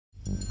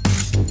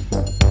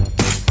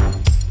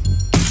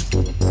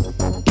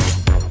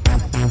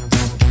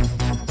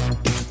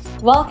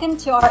Welcome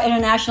to our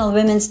International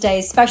Women's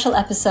Day special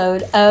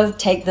episode of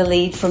Take the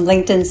Lead from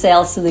LinkedIn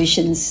Sales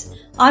Solutions.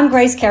 I'm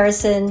Grace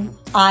Kerrison.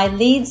 I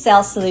lead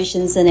Sales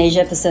Solutions in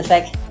Asia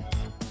Pacific.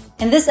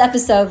 In this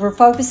episode, we're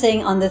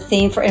focusing on the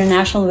theme for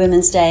International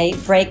Women's Day,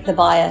 Break the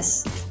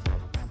Bias.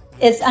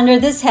 It's under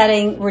this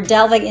heading, we're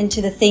delving into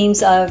the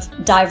themes of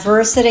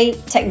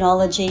diversity,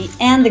 technology,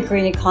 and the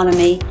green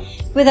economy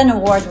with an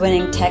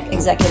award-winning tech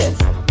executive.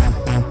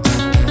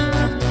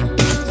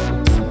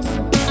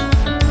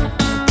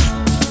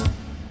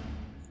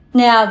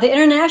 Now, the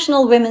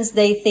International Women's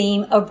Day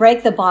theme of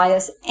Break the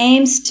Bias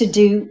aims to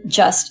do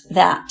just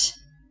that.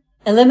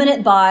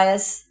 Eliminate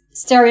bias,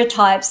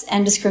 stereotypes,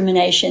 and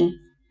discrimination,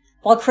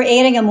 while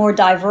creating a more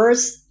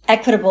diverse,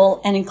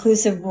 equitable, and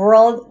inclusive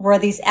world where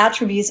these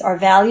attributes are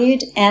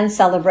valued and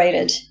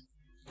celebrated.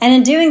 And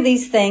in doing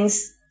these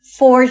things,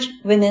 forge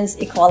women's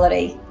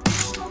equality.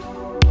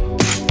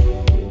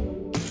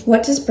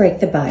 What does break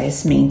the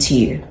bias mean to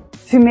you?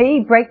 To me,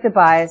 break the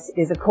bias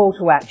is a call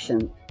to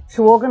action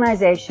to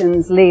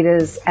organizations,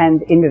 leaders,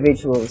 and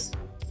individuals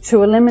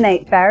to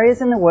eliminate barriers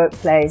in the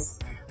workplace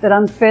that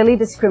unfairly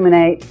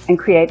discriminate and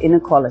create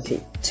inequality.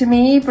 To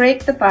me,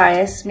 break the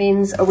bias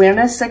means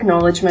awareness,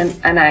 acknowledgement,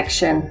 and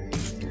action.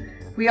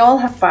 We all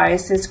have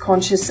biases,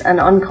 conscious and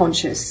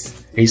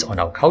unconscious. Based on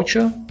our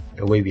culture,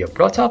 the way we are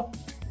brought up,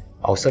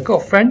 our circle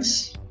of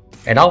friends,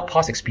 and our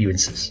past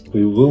experiences.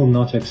 We will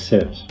not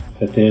accept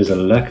that there is a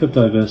lack of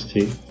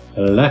diversity,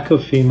 a lack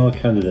of female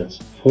candidates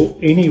for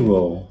any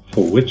role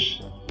for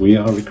which we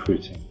are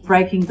recruiting.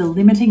 Breaking the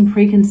limiting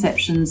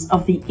preconceptions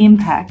of the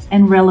impact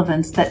and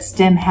relevance that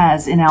STEM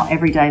has in our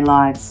everyday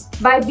lives.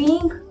 By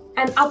being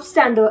an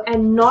upstander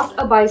and not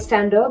a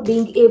bystander,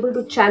 being able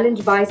to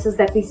challenge biases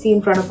that we see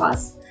in front of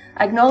us.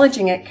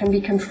 Acknowledging it can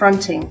be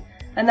confronting,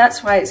 and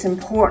that's why it's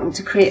important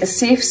to create a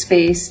safe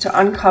space to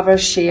uncover,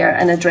 share,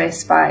 and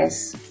address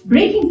bias.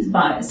 Breaking the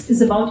bias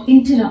is about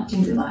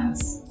interrupting the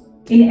bias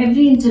in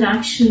every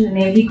interaction, in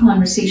every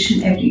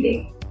conversation, every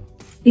day.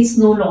 It's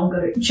no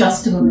longer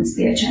just a Women's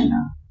Day agenda.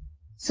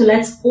 So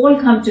let's all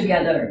come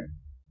together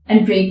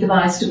and break the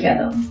bias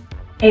together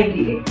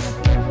every day.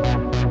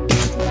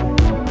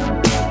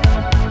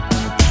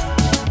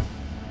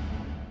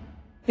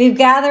 We've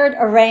gathered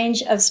a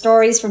range of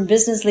stories from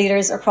business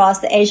leaders across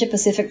the Asia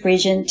Pacific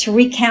region to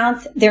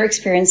recount their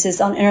experiences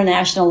on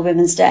International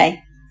Women's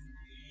Day.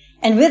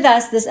 And with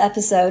us this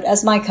episode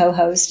as my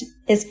co-host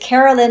is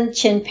Carolyn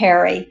Chin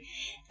Perry,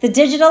 the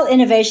Digital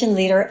Innovation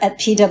Leader at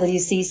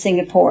PwC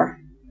Singapore.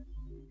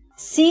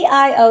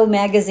 CIO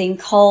magazine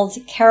called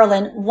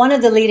Carolyn one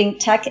of the leading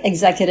tech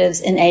executives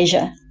in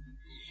Asia.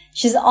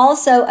 She's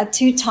also a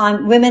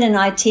two-time Women in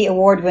IT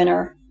Award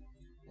winner,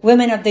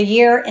 Women of the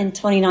Year in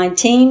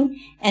 2019,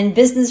 and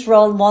Business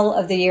Role Model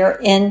of the Year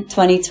in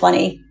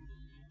 2020.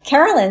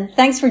 Carolyn,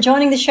 thanks for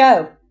joining the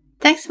show.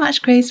 Thanks so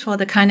much, Grace, for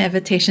the kind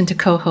invitation to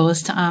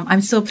co-host.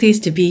 I'm so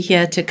pleased to be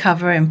here to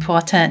cover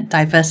important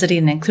diversity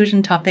and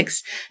inclusion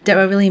topics that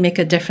will really make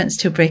a difference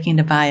to breaking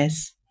the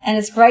bias. And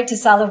it's great to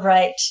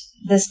celebrate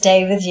this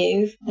day with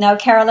you. Now,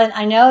 Carolyn,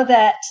 I know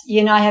that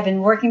you and I have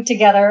been working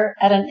together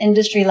at an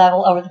industry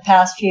level over the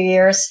past few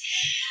years.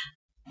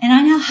 And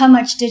I know how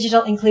much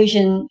digital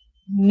inclusion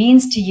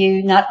means to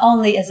you, not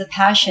only as a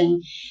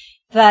passion,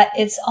 but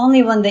it's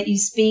only one that you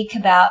speak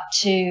about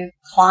to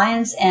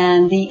clients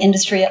and the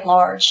industry at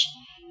large.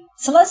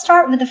 So let's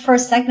start with the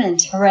first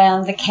segment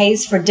around the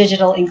case for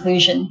digital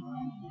inclusion.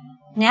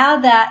 Now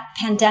that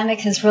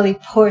pandemic has really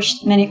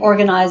pushed many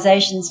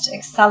organizations to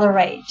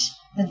accelerate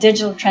the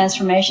digital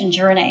transformation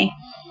journey.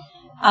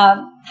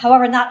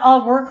 However, not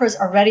all workers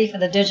are ready for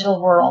the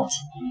digital world.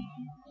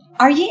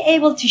 Are you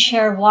able to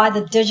share why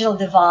the digital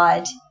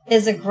divide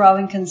is a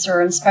growing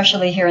concern,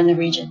 especially here in the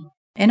region?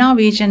 In our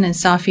region in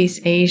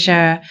Southeast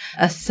Asia,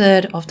 a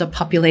third of the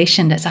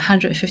population, that's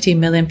 150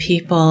 million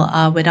people,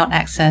 are without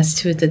access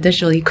to the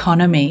digital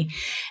economy.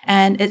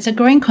 And it's a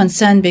growing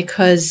concern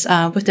because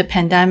with the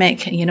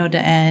pandemic,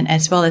 and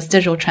as well as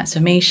digital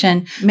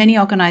transformation, many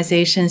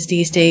organizations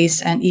these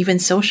days and even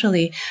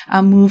socially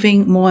are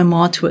moving more and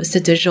more towards the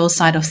digital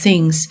side of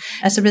things.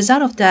 As a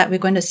result of that, we're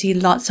going to see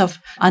lots of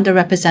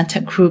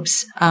underrepresented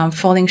groups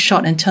falling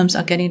short in terms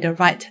of getting the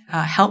right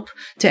help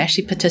to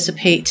actually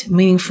participate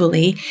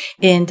meaningfully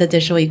in the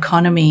digital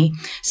economy.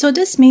 So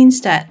this means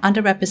that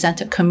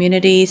underrepresented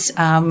communities,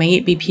 may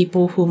it be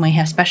people who may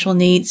have special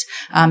needs,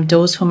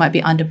 those who might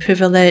be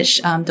underprivileged,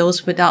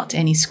 those without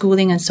any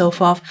schooling and so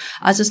forth,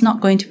 are just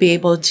not going to be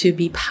able to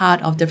be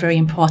part of the very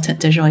important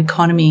digital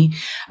economy.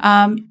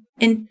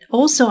 And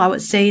also, I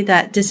would say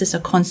that this is a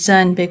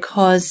concern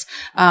because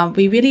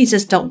we really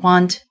just don't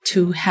want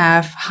to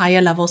have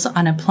higher levels of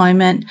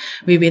unemployment.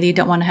 We really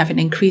don't want to have an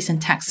increase in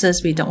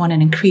taxes. We don't want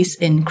an increase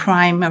in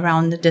crime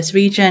around this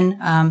region.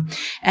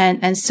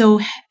 And so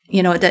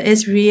there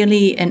is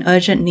really an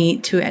urgent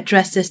need to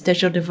address this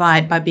digital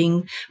divide by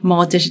being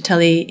more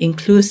digitally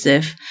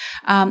inclusive.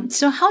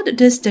 So how did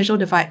this digital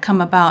divide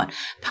come about?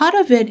 Part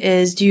of it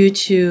is due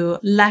to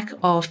lack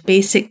of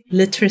basic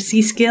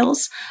literacy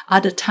skills.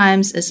 Other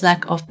times it's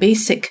lack of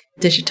basic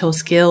digital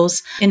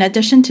skills. In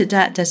addition to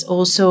that, there's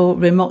also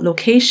remote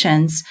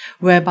locations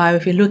whereby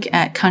if you look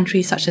at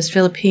countries such as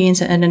Philippines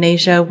and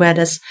Indonesia, where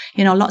there's,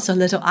 lots of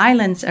little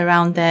islands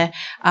around there,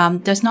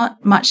 there's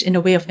not much in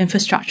the way of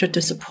infrastructure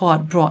to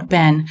support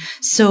broadband.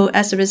 So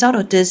as a result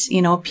of this,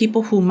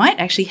 people who might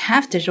actually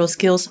have digital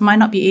skills might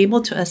not be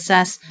able to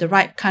access the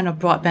right kind of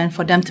broadband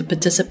for them to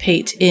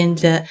participate in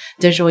the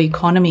digital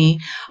economy.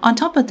 On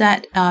top of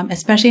that,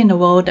 especially in the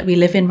world that we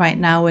live in right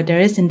now, where there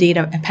is indeed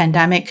a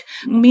pandemic,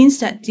 means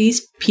that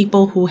these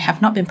people who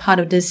have not been part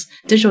of this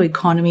digital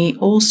economy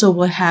also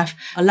will have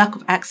a lack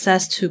of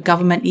access to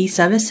government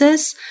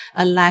e-services,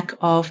 a lack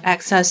of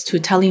access to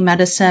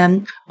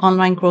telemedicine,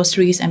 online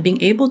groceries, and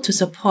being able to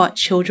support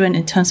children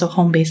in terms of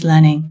home-based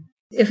learning.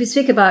 If we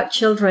speak about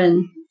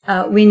children,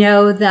 we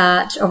know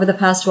that over the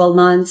past 12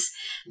 months,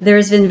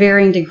 there's been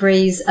varying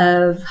degrees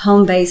of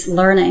home-based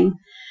learning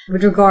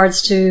with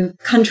regards to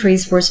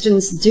countries where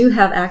students do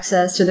have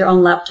access to their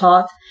own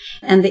laptop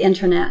and the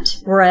internet,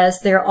 whereas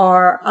there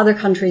are other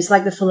countries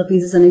like the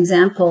Philippines as an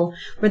example,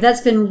 where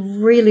that's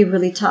been really,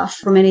 really tough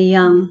for many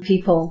young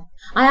people.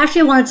 I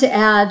actually wanted to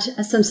add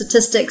some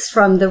statistics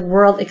from the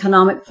World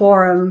Economic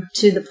Forum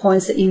to the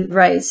points that you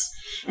raised,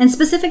 and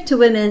specific to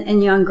women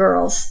and young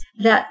girls,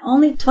 that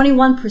only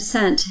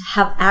 21%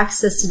 have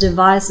access to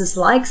devices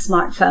like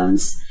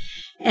smartphones.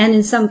 And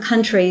in some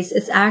countries,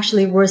 it's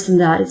actually worse than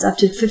that. It's up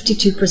to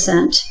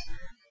 52%.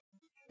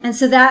 And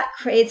so that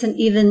creates an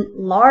even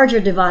larger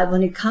divide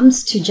when it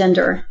comes to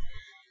gender.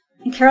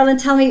 And Carolyn,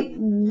 tell me,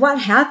 what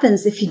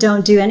happens if you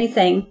don't do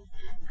anything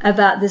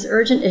about this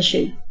urgent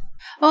issue?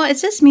 Well,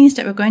 it just means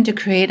that we're going to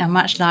create a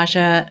much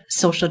larger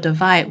social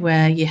divide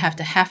where you have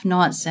the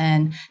have-nots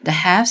and the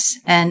haves,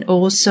 and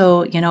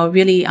also,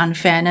 really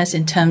unfairness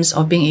in terms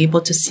of being able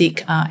to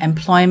seek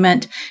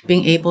employment,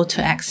 being able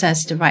to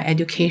access the right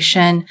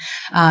education.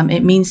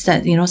 It means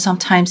that,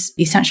 sometimes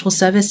essential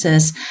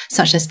services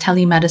such as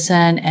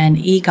telemedicine and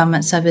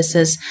e-government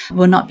services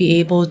will not be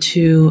able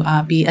to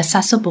be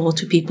accessible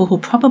to people who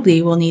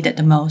probably will need it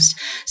the most.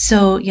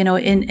 So,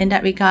 in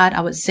that regard, I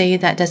would say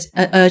that there's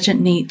an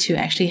urgent need to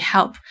actually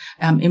help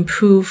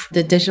improve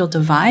the digital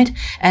divide,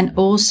 and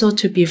also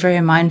to be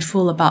very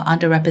mindful about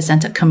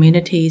underrepresented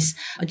communities.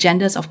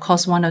 Gender is, of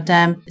course, one of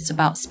them. It's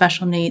about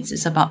special needs.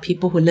 It's about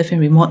people who live in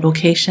remote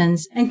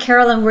locations. And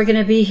Carolyn, we're going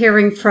to be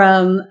hearing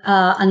from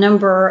a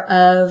number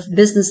of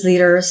business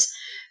leaders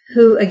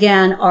who,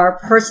 again, are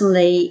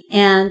personally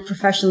and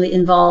professionally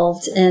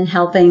involved in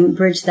helping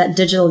bridge that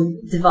digital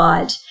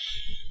divide.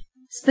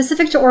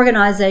 Specific to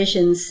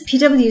organizations,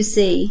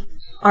 PwC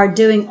are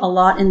doing a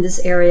lot in this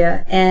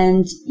area,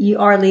 and you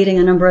are leading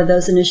a number of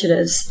those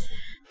initiatives.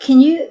 Can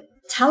you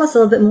tell us a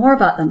little bit more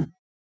about them?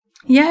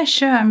 Yeah,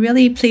 sure. I'm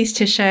really pleased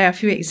to share a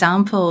few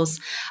examples.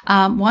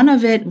 One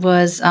of it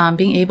was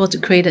being able to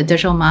create a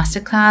digital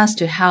masterclass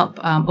to help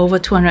over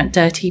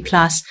 230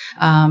 plus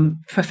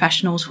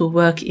professionals who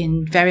work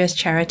in various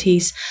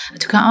charities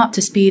to come up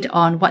to speed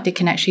on what they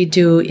can actually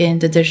do in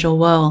the digital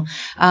world.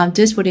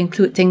 This would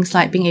include things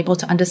like being able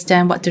to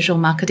understand what digital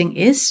marketing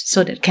is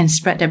so that it can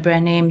spread their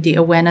brand name, the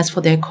awareness for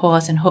their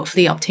cause, and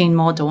hopefully obtain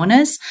more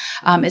donors.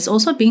 It's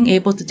also being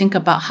able to think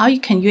about how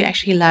you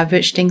actually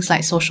leverage things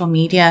like social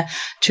media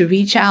to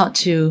reach out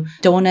to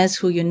donors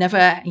who you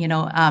never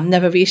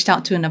reached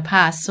out to in the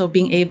past. So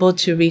being able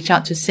to reach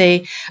out to,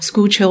 say,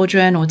 school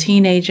children or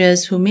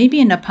teenagers who maybe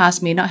in the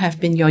past may not have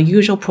been your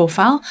usual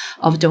profile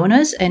of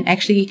donors, and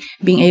actually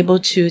being able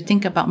to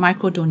think about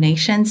micro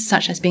donations,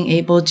 such as being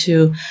able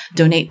to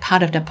donate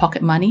part of their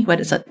pocket money,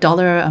 whether it's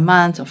 $1 a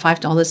month or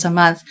 $5 a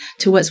month,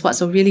 towards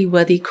what's a really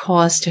worthy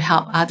cause to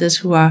help others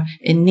who are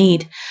in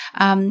need.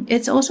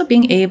 It's also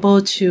being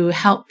able to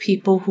help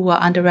people who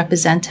are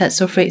underrepresented.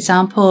 So, for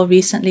example,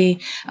 recently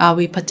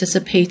we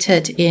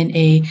participated in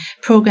a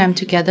program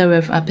together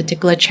with a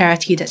particular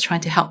charity that's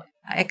trying to help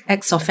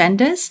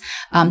ex-offenders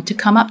to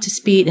come up to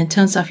speed in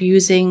terms of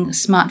using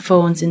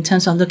smartphones, in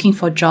terms of looking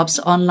for jobs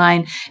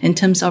online, in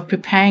terms of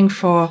preparing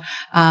for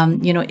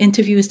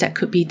interviews that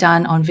could be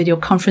done on video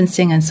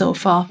conferencing and so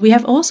forth. We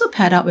have also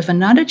paired up with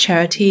another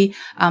charity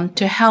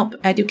to help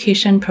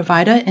education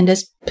provider. In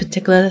this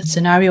particular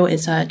scenario,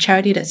 is a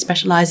charity that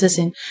specializes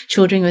in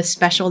children with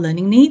special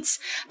learning needs,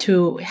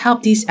 to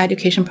help these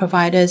education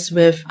providers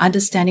with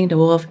understanding the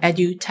world of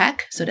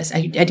edu-tech, so that's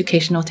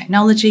educational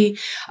technology,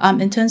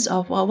 in terms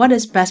of what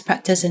is best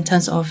practice in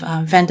terms of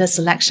vendor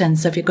selection.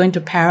 So if you're going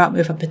to pair up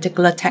with a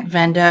particular tech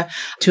vendor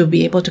to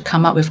be able to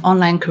come up with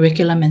online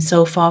curriculum and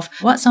so forth,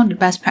 what's some of the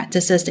best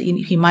practices that you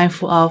need to be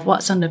mindful of,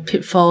 what's some of the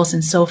pitfalls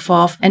and so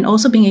forth, and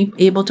also being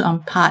able to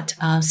impart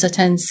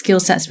certain skill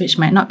sets which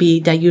might not be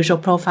their usual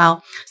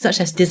profile,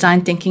 such as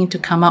design thinking, to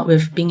come up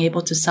with being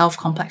able to solve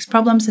complex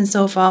problems and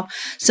so forth.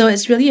 So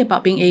it's really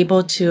about being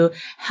able to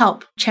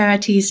help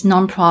charities,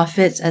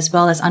 non-profits, as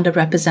well as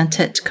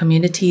underrepresented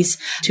communities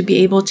to be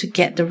able to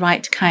get the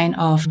right kind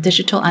of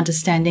digital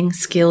understanding,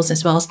 skills,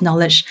 as well as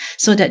knowledge,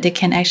 so that they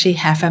can actually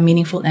have a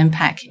meaningful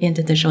impact in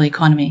the digital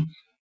economy.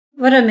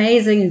 What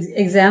amazing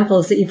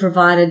examples that you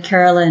provided,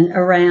 Carolyn,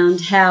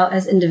 around how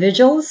as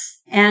individuals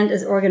And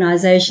as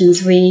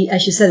organizations, we,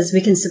 as you said,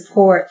 we can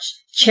support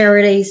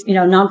charities,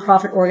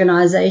 nonprofit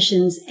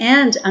organizations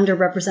and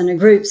underrepresented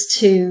groups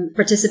to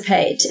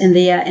participate in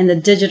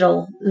the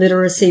digital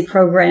literacy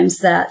programs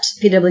that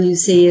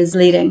PwC is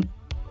leading.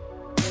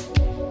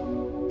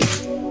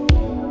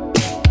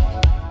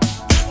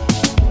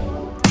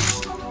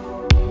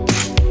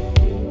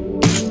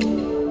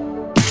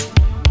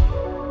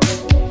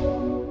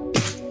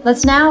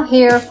 Let's now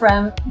hear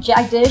from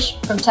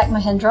Jagdish from Tech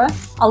Mahindra,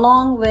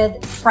 along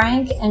with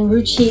Frank and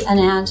Ruchi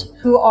Anand,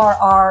 who are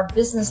our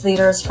business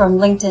leaders from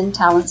LinkedIn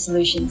Talent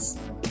Solutions.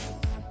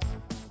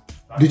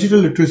 Digital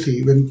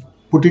literacy, when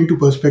put into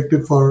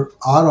perspective for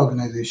our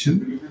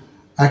organization,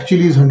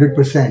 actually is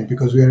 100%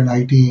 because we are an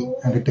IT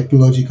and a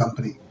technology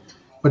company.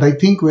 But I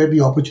think where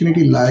the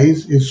opportunity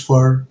lies is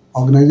for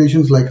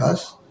organizations like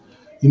us,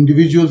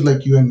 individuals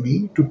like you and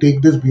me, to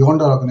take this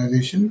beyond our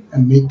organization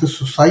and make the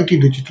society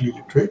digitally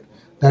literate.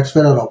 That's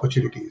where our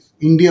opportunity is.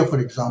 India, for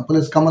example,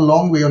 has come a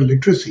long way on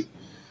literacy,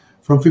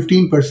 from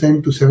 15%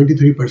 to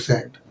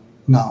 73%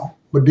 now.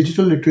 But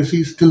digital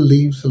literacy still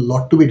leaves a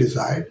lot to be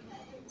desired.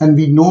 And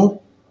we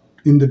know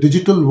in the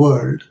digital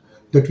world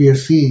that we are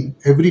seeing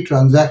every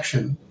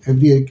transaction,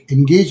 every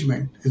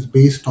engagement is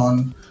based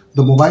on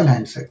the mobile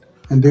handset.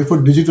 And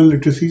therefore, digital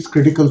literacy is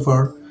critical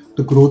for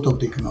the growth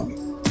of the economy.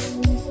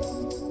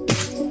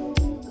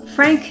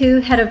 Frank Hu,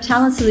 Head of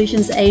Talent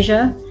Solutions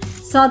Asia,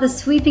 saw the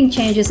sweeping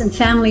changes in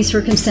family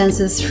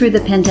circumstances through the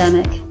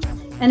pandemic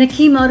and a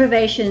key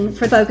motivation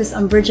for focus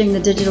on bridging the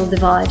digital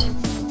divide.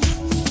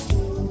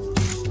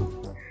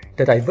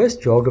 The diverse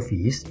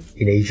geographies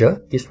in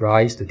Asia give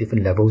rise to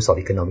different levels of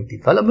economic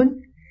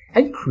development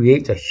and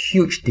create a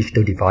huge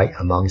digital divide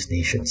amongst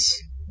nations.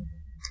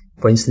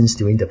 For instance,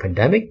 during the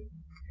pandemic,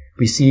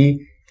 we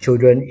see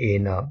children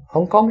in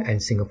Hong Kong and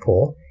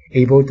Singapore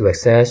able to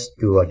access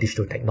to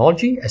digital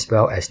technology as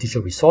well as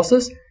digital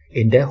resources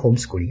in their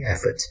homeschooling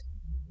efforts.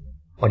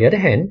 On the other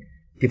hand,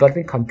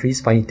 developing countries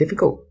find it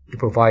difficult to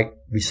provide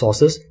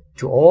resources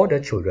to all their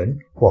children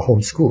who are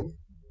homeschooled.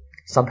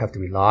 Some have to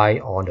rely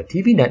on the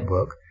TV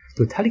network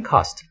to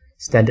telecast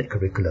standard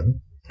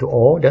curriculum to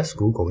all their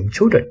school-going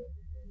children.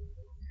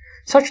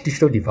 Such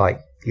digital divide,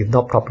 if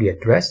not properly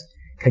addressed,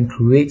 can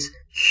create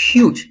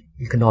huge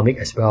economic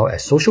as well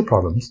as social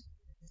problems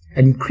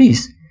and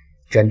increase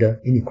gender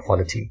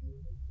inequality.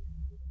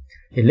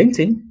 In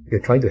LinkedIn, we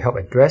are trying to help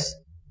address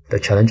the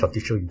challenge of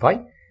digital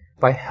divide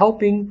by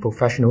helping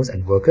professionals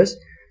and workers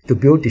to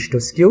build digital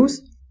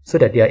skills so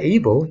that they are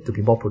able to be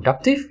more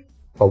productive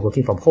while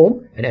working from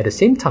home and at the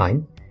same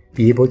time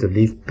be able to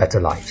live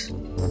better lives.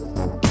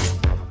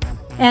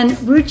 And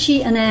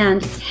Ruchi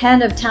Anand,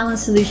 Head of Talent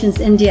Solutions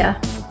India.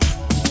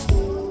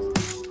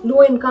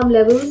 Low income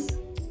levels,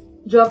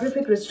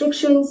 geographic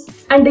restrictions,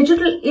 and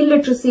digital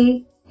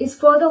illiteracy is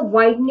further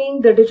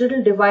widening the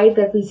digital divide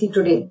that we see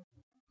today.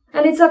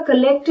 And it's our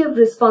collective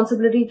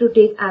responsibility to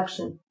take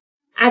action.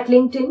 At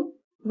LinkedIn,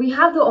 we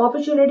have the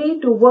opportunity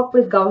to work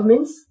with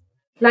governments,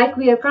 like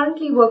we are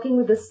currently working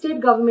with the state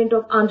government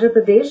of Andhra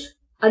Pradesh,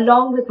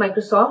 along with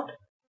Microsoft,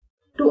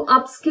 to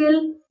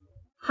upskill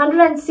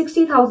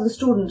 160,000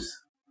 students,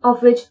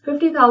 of which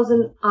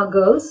 50,000 are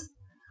girls,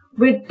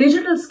 with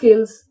digital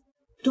skills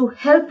to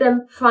help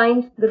them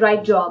find the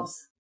right jobs.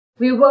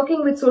 We're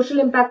working with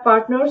social impact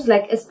partners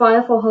like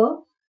Aspire for Her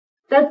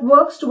that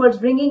works towards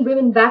bringing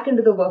women back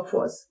into the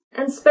workforce,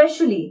 and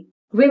especially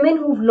women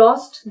who've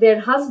lost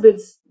their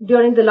husbands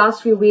during the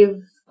last few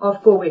waves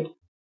of COVID.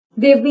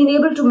 They've been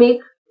able to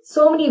make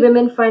so many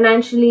women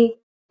financially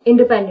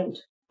independent.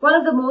 One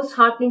of the most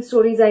heartening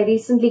stories I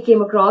recently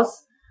came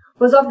across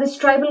was of this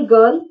tribal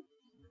girl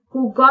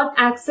who got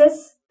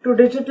access to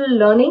digital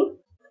learning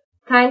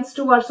thanks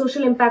to our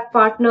social impact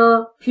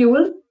partner,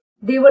 Fuel.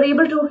 They were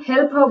able to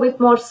help her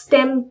with more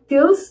STEM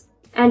skills,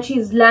 and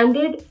she's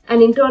landed an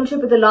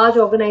internship with a large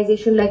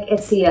organization like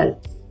HCL.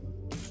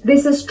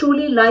 This is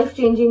truly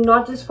life-changing,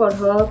 not just for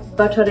her,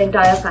 but her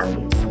entire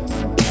family.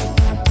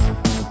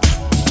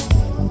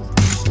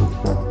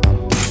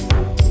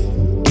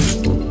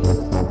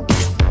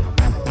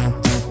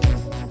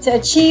 To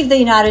achieve the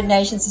United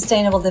Nations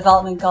Sustainable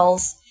Development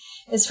Goals,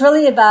 it's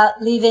really about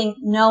leaving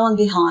no one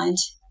behind.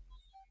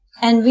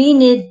 And we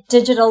need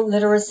digital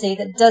literacy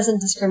that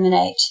doesn't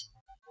discriminate.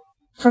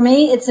 For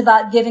me, it's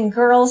about giving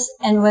girls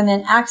and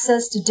women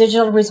access to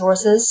digital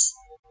resources,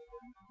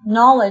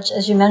 knowledge,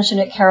 as you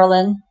mentioned it,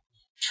 Carolyn,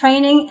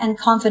 training and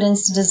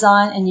confidence to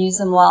design and use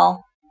them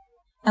well.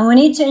 And we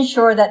need to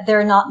ensure that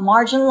they're not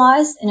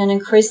marginalized in an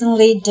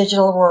increasingly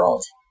digital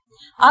world.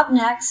 Up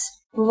next,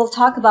 we will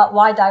talk about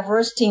why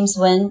diverse teams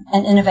win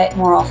and innovate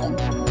more often.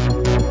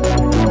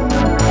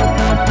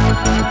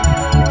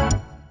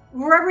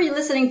 Wherever you're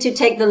listening to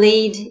Take the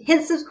Lead,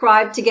 hit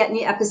subscribe to get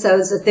new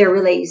episodes as they're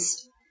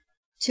released.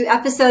 2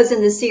 episodes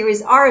in this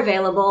series are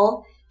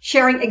available,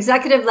 sharing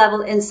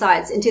executive-level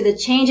insights into the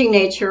changing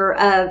nature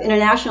of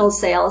international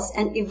sales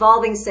and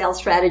evolving sales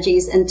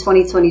strategies in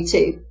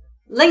 2022.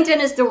 LinkedIn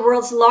is the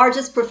world's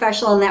largest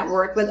professional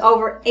network with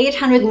over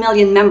 800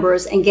 million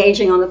members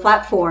engaging on the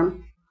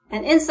platform.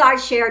 And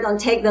insights shared on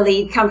Take the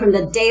Lead come from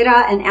the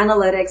data and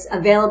analytics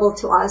available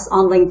to us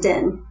on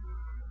LinkedIn.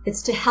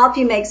 It's to help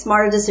you make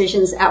smarter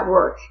decisions at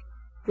work.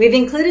 We've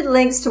included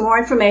links to more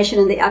information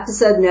in the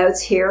episode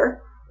notes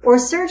here, or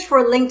search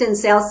for LinkedIn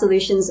Sales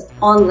Solutions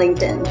on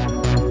LinkedIn.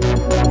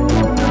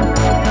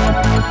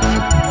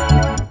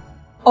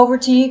 Over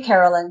to you,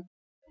 Carolyn.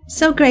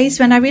 So, Grace,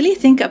 when I really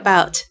think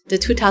about the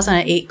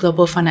 2008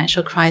 global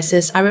financial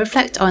crisis, I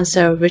reflect on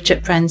Sir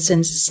Richard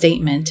Branson's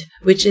statement,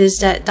 which is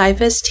that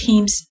diverse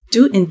teams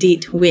do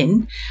indeed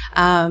win,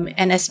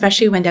 and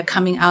especially when they're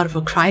coming out of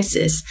a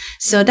crisis.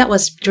 So that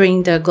was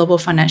during the global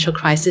financial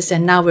crisis,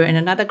 and now we're in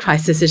another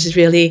crisis, which is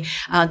really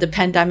the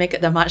pandemic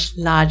at a much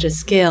larger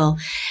scale.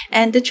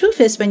 And the truth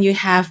is, when you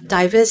have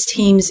diverse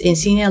teams in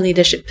senior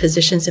leadership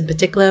positions in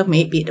particular,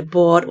 maybe the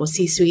board or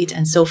C-suite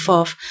and so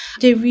forth,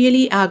 they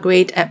really are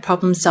great at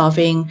problem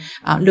solving,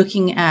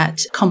 looking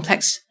at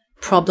complex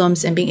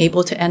problems and being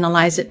able to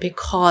analyze it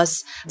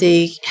because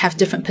they have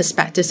different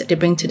perspectives that they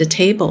bring to the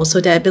table.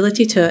 So their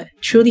ability to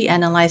truly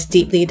analyze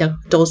deeply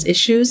those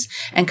issues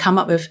and come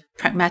up with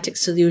pragmatic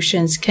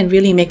solutions can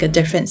really make a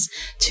difference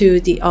to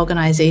the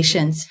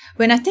organizations.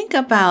 When I think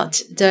about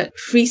the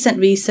recent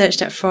research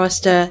that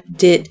Forrester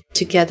did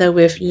together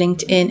with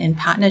LinkedIn in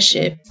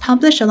partnership,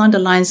 published along the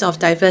lines of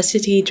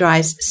diversity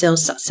drives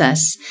sales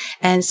success.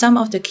 And some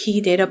of the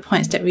key data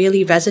points that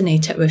really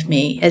resonated with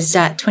me is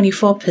that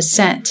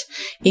 24%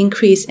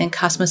 increase in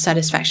customer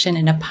satisfaction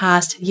in the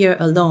past year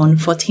alone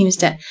for teams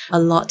that a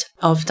lot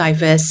of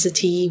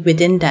diversity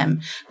within them,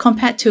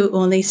 compared to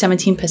only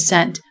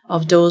 17%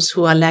 of those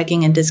who are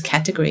lagging in this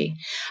category.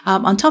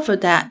 On top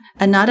of that,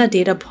 another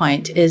data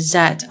point is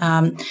that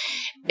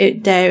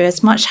there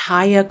is much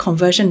higher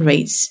conversion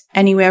rates,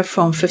 anywhere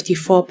from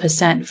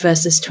 54%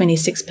 versus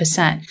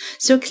 26%.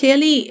 So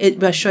clearly,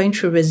 we're showing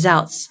through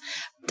results.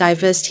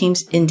 Diverse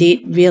teams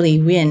indeed really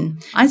win.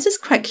 I'm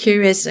just quite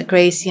curious,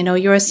 Grace,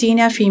 you're a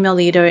senior female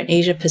leader in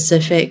Asia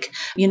Pacific.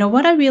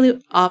 What are really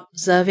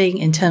observing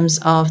in terms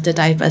of the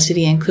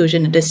diversity and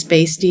inclusion in this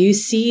space? Do you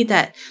see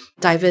that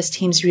diverse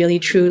teams really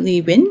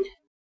truly win?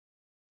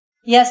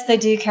 Yes, they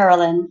do,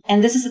 Carolyn.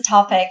 And this is a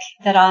topic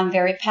that I'm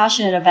very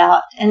passionate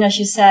about. And as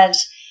you said,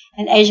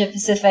 in Asia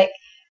Pacific,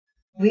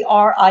 we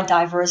are a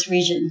diverse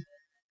region.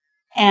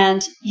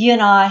 And you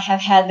and I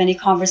have had many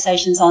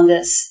conversations on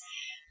this.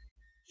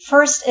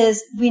 First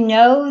is we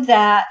know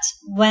that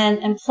when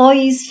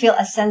employees feel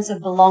a sense of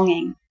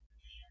belonging,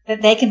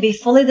 that they can be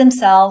fully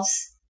themselves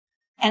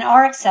and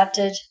are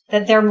accepted,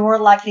 that they're more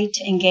likely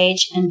to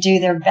engage and do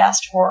their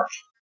best work.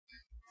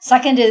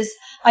 Second is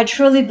I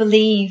truly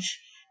believe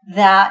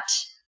that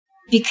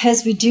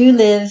because we do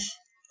live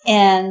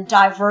in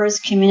diverse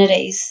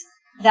communities,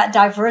 that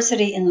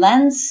diversity in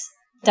lens,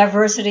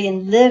 diversity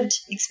in lived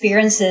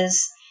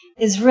experiences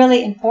is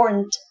really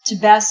important to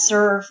best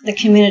serve the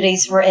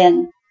communities we're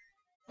in.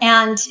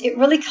 And it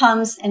really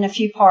comes in a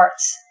few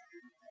parts.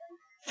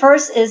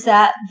 First is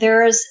that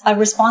there's a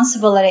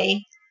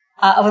responsibility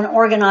of an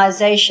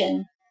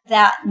organization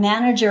that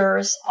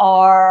managers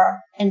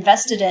are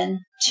invested in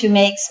to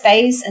make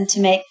space and to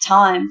make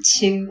time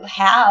to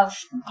have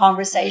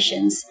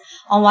conversations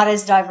on what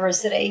is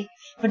diversity,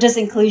 what does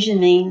inclusion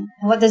mean,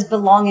 and what does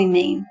belonging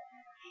mean.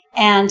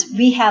 And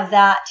we have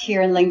that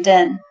here in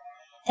LinkedIn.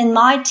 In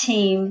my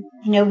team,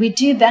 we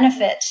do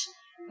benefit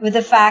with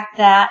the fact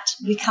that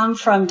we come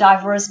from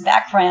diverse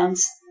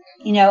backgrounds.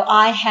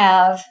 I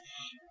have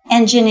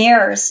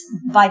engineers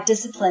by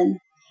discipline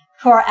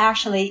who are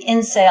actually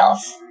in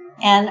sales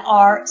and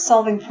are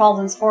solving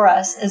problems for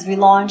us as we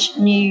launch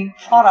new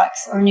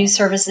products or new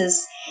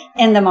services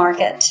in the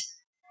market.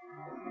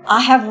 I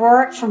have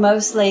worked for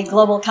mostly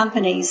global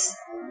companies.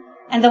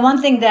 And the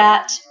one thing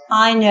that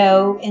I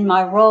know in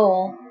my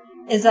role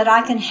is that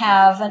I can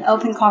have an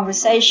open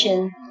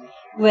conversation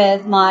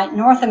with my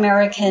North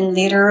American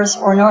leaders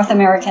or North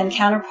American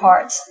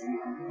counterparts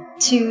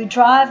to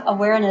drive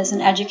awareness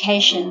and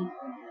education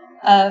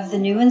of the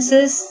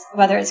nuances,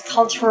 whether it's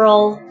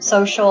cultural,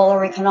 social,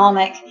 or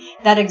economic,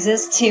 that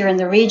exists here in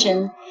the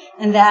region,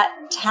 and that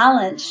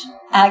talent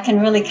can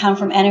really come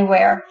from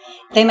anywhere.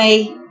 They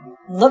may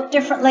look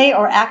differently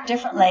or act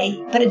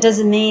differently, but it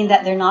doesn't mean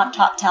that they're not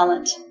top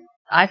talent.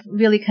 I've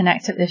really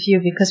connected with you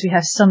because we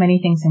have so many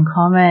things in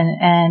common.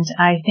 And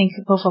I think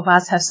both of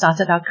us have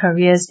started our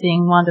careers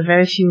being one of the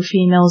very few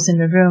females in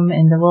the room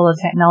in the world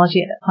of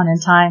technology at that point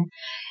in time.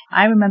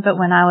 I remember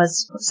when I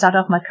started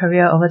off my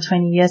career over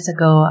 20 years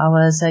ago, I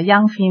was a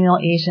young female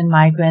Asian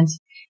migrant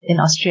in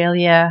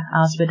Australia. I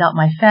was without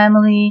my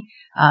family,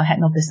 had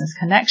no business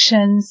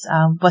connections,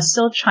 was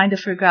still trying to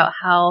figure out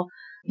how,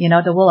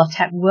 the world of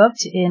tech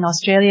worked in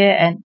Australia,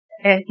 and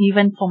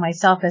even for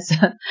myself as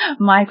a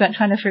migrant,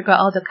 trying to figure out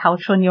all the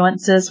cultural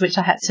nuances, which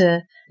I had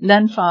to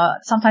learn for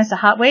sometimes the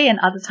hard way, and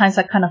other times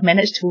I kind of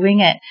managed to wing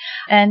it.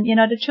 And,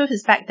 the truth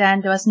is back then,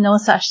 there was no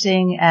such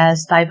thing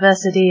as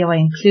diversity or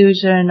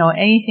inclusion or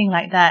anything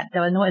like that.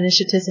 There were no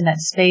initiatives in that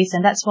space.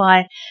 And that's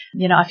why,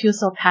 I feel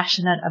so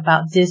passionate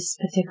about this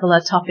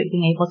particular topic,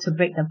 being able to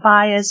break the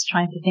bias,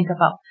 trying to think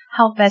about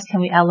how best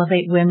can we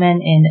elevate women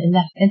in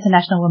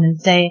International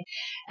Women's Day.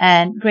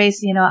 And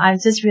Grace, I'm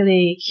just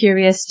really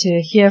curious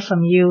to hear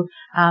from you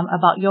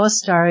about your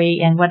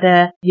story and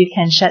whether you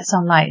can shed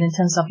some light in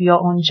terms of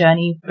your own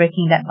journey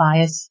breaking that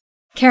bias.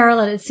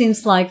 Carolyn, it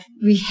seems like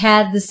we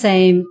had the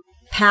same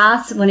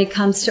path when it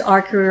comes to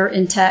our career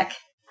in tech.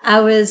 I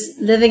was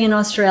living in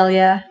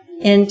Australia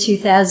in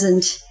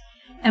 2000,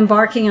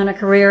 embarking on a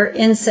career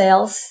in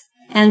sales.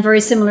 And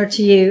very similar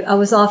to you, I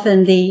was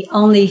often the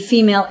only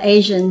female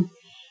Asian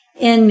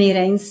in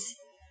meetings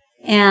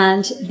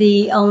and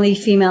the only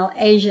female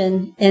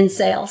Asian in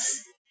sales.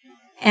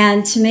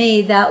 And to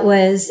me, that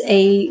was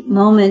a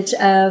moment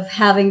of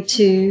having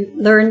to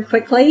learn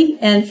quickly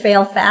and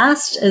fail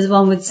fast, as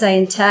one would say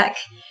in tech,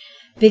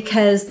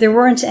 because there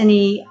weren't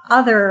any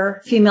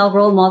other female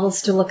role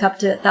models to look up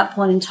to at that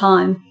point in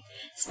time,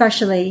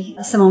 especially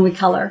someone with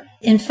color.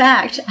 In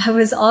fact, I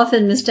was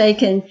often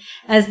mistaken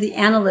as the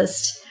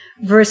analyst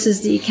versus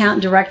the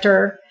account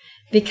director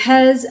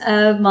because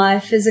of my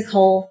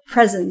physical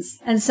presence.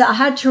 And so I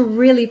had to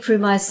really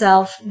prove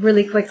myself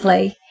really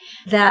quickly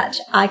that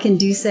I can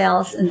do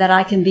sales and that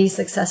I can be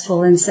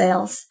successful in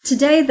sales.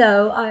 Today,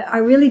 though, I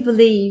really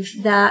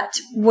believe that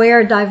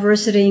where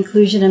diversity,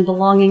 inclusion, and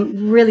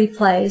belonging really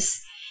plays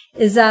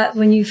is that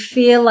when you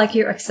feel like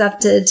you're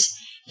accepted,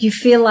 you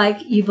feel like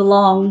you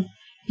belong,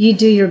 you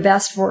do your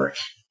best work.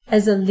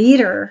 As a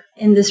leader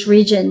in this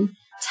region,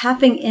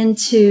 tapping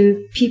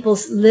into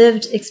people's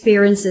lived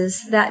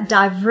experiences, that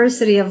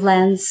diversity of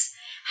lens,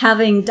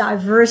 having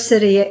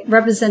diversity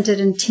represented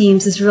in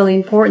teams is really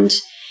important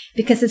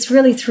because it's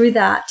really through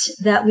that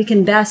we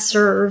can best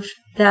serve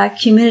the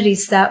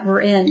communities that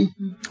we're in.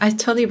 I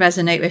totally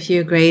resonate with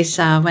you, Grace.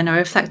 When I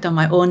reflect on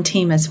my own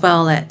team as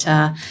well at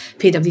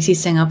PwC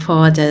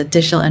Singapore, the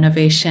Digital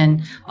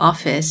Innovation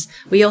Office,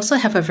 we also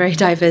have a very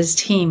diverse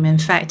team. In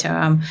fact,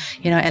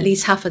 at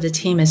least half of the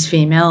team is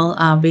female.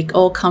 We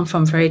all come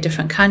from very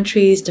different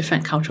countries,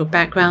 different cultural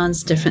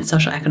backgrounds, different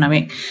social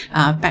economic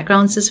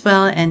backgrounds as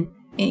well. And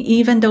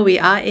even though we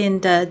are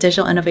in the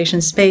digital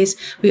innovation space,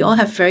 we all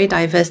have very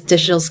diverse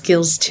digital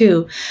skills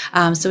too.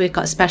 So we've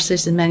got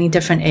specialists in many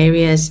different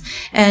areas.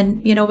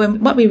 And,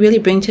 what we really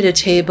bring to the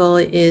table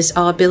is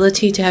our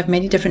ability to have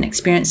many different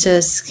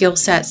experiences, skill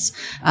sets,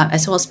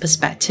 as well as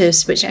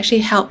perspectives, which actually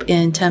help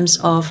in terms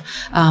of,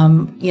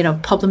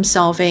 problem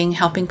solving,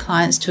 helping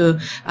clients to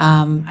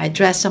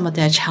address some of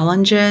their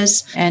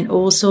challenges, and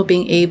also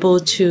being able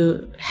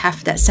to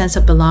have that sense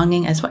of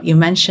belonging, as what you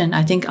mentioned.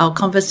 I think our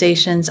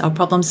conversations, our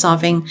problem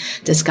solving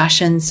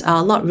discussions are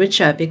a lot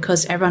richer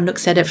because everyone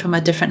looks at it from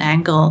a different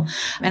angle.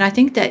 And I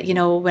think that,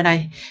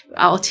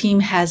 our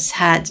team has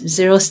had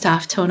 0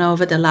 staff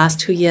turnover the last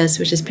 2 years,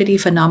 which is pretty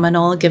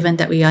phenomenal given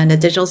that we are in the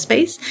digital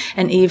space,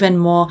 and even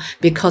more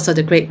because of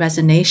the great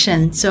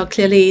resignation. So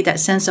clearly that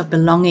sense of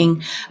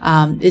belonging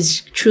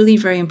is truly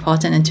very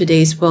important in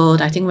today's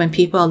world. I think when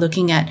people are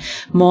looking at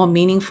more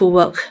meaningful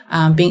work,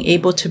 being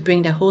able to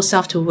bring their whole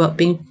self to work,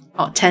 being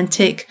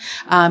authentic,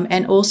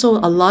 and also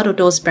a lot of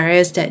those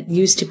barriers that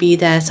used to be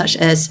there, such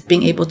as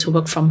being able to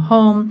work from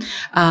home,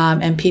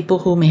 and people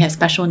who may have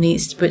special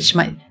needs, which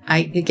might,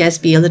 I guess,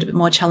 be a little bit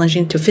more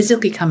challenging to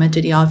physically come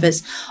into the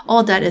office.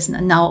 All that is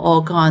now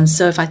all gone.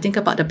 So if I think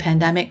about the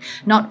pandemic,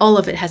 not all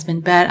of it has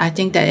been bad. I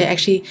think that it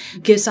actually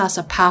gives us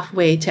a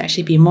pathway to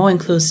actually be more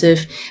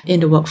inclusive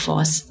in the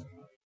workforce.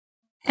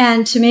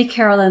 And to me,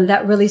 Carolyn,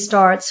 that really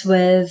starts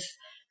with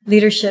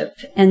leadership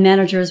and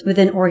managers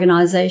within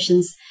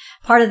organizations.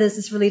 Part of this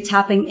is really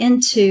tapping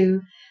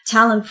into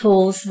talent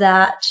pools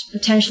that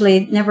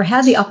potentially never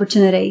had the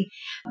opportunity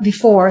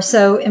before.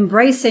 So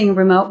embracing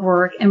remote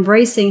work,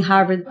 embracing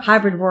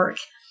hybrid work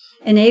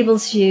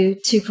enables you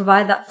to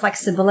provide that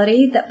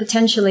flexibility that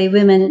potentially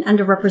women in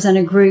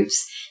underrepresented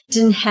groups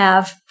didn't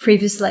have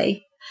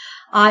previously.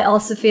 I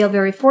also feel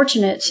very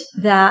fortunate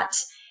that,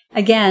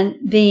 again,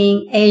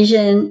 being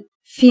Asian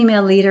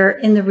female leader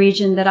in the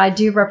region, that I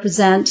do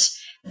represent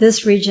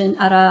this region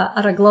at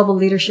a global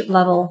leadership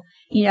level.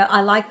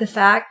 I like the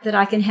fact that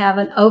I can have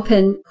an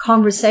open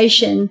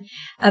conversation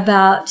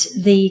about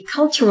the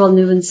cultural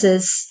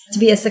nuances to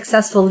be a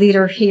successful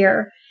leader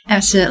here.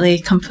 Absolutely.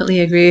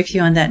 Completely agree with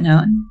you on that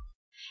note.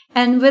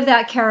 And with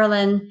that,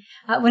 Carolyn,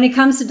 when it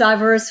comes to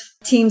diverse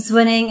teams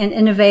winning and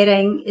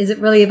innovating, is it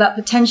really about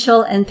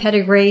potential and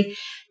pedigree?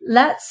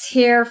 Let's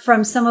hear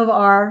from some of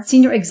our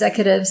senior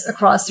executives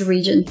across the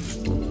region.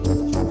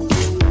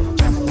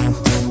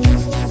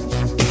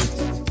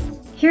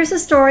 Here's a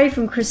story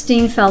from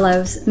Christine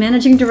Fellows,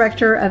 Managing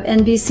Director of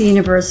NBC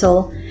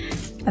Universal,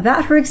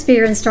 about her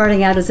experience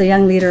starting out as a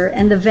young leader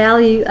and the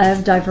value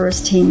of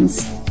diverse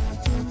teams.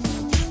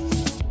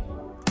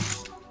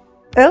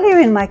 Earlier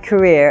in my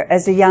career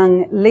as a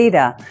young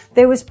leader,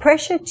 there was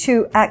pressure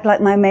to act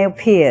like my male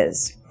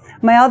peers.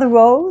 My other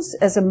roles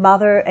as a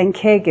mother and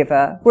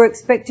caregiver were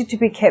expected to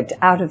be kept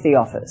out of the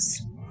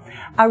office.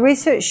 Our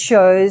research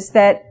shows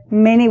that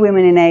many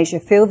women in Asia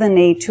feel the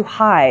need to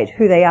hide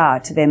who they are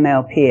to their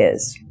male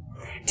peers.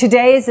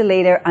 Today, as a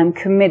leader, I'm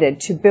committed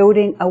to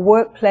building a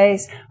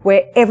workplace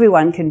where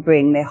everyone can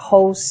bring their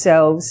whole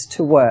selves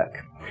to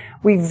work.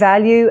 We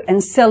value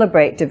and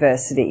celebrate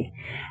diversity,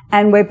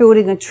 And we're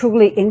building a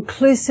truly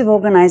inclusive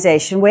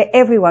organisation where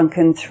everyone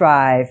can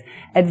thrive,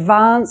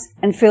 advance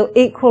and feel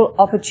equal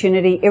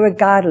opportunity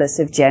irregardless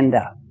of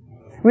gender.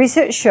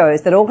 Research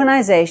shows that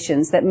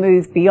organisations that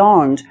move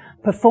beyond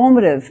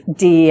performative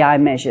DEI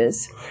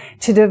measures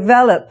to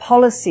develop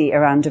policy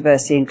around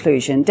diversity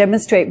inclusion,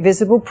 demonstrate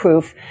visible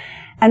proof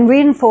and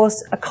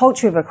reinforce a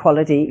culture of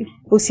equality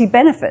will see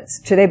benefits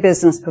to their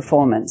business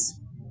performance.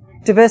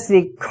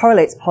 Diversity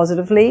correlates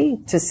positively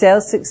to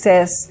sales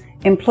success,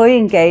 employee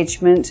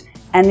engagement,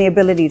 and the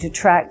ability to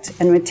attract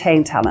and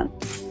retain talent.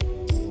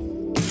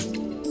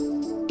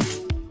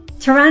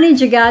 Tarani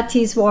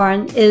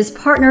Jagatiswaran is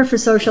Partner for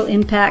Social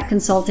Impact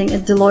Consulting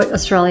at Deloitte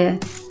Australia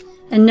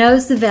and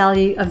knows the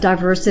value of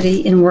diversity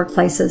in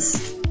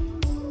workplaces.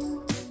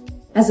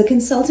 As a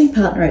consulting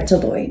partner at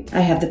Deloitte,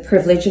 I have the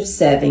privilege of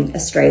serving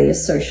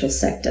Australia's social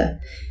sector,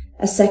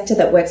 a sector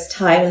that works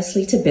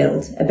tirelessly to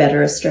build a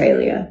better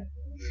Australia.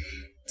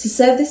 To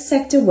serve this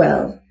sector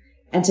well,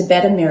 and to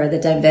better mirror the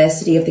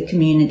diversity of the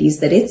communities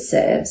that it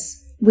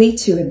serves, we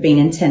too have been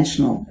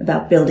intentional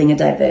about building a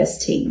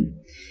diverse team,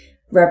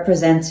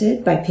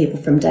 represented by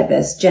people from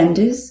diverse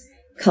genders,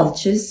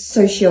 cultures,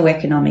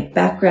 socio-economic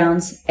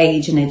backgrounds,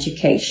 age and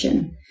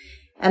education.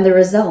 And the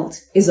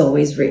result is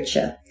always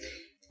richer.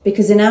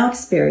 Because in our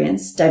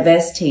experience,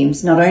 diverse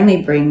teams not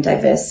only bring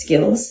diverse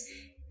skills,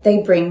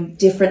 they bring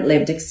different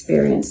lived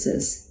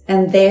experiences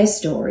and their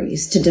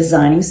stories to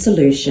designing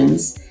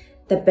solutions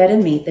that better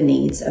meet the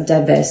needs of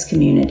diverse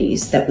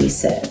communities that we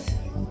serve.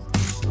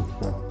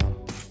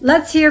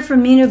 Let's hear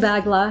from Meenu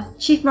Bagla,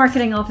 Chief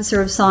Marketing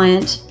Officer of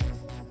Scient,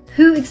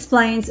 who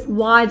explains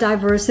why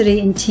diversity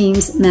in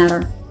teams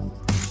matter.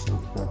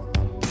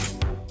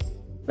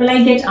 Well,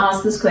 I get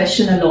asked this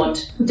question a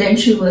lot,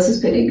 potential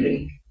versus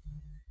pedigree.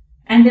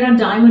 And there are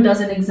dime a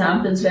dozen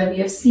examples where we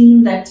have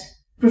seen that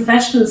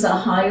professionals are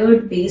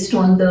hired based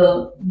on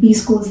the B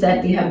schools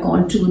that they have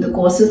gone to, the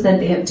courses that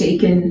they have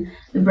taken,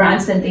 the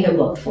brands that they have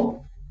worked for.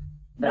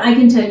 But I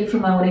can tell you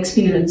from my own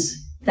experience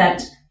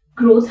that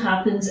growth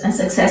happens and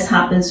success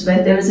happens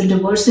when there is a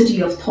diversity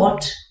of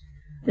thought,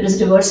 there is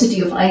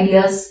diversity of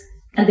ideas,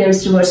 and there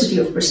is diversity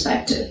of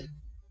perspective.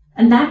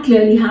 And that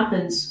clearly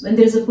happens when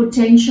there is a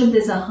potential,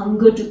 there's a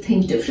hunger to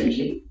think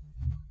differently.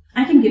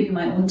 I can give you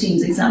my own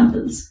team's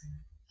examples.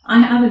 I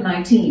have in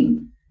my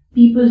team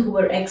people who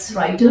are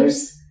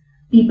ex-writers,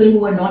 people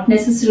who are not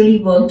necessarily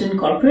worked in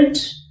corporate,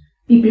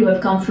 people who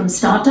have come from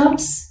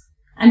startups,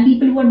 and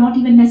people who are not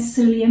even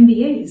necessarily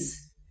MBAs.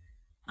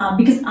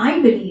 Because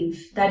I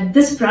believe that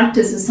this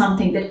practice is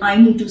something that I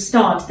need to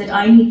start, that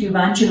I need to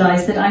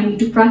evangelize, that I need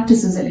to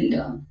practice as a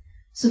leader.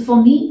 So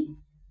for me,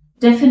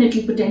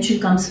 definitely potential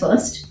comes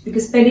first,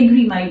 because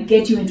pedigree might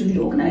get you into the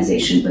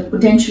organization, but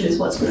potential is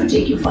what's going to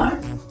take you far.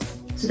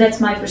 So that's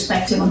my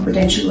perspective on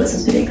potential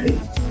versus pedigree.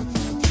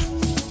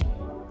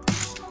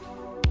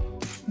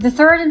 The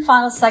third and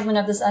final segment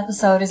of this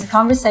episode is a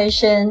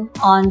conversation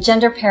on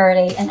gender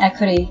parity and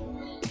equity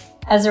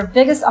as our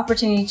biggest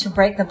opportunity to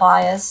break the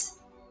bias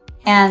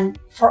and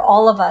for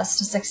all of us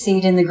to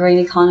succeed in the green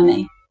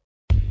economy.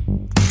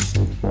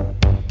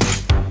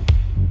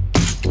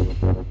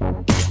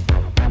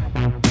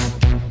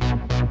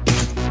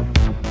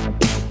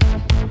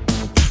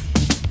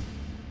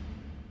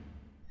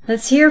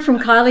 Let's hear from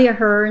Kylie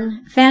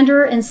Ahern,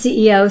 founder and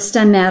CEO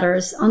STEM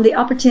Matters, on the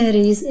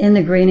opportunities in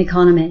the green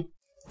economy.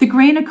 The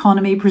green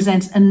economy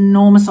presents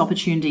enormous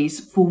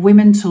opportunities for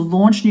women to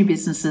launch new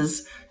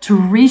businesses, to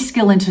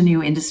reskill into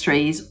new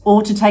industries,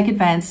 or to take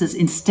advances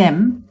in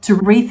STEM to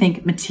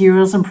rethink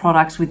materials and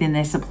products within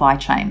their supply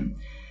chain.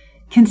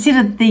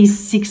 Consider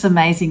these 6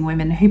 amazing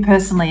women who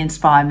personally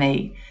inspire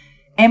me.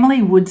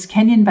 Emily Wood's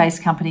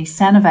Kenyan-based company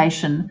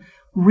Sanovation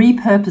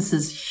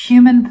repurposes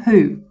human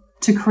poo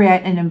to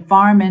create an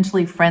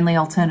environmentally friendly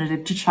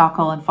alternative to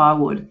charcoal and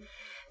firewood.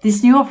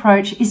 This new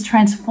approach is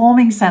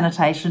transforming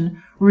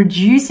sanitation,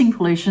 reducing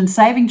pollution,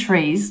 saving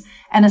trees,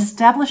 and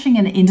establishing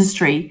an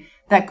industry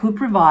that could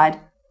provide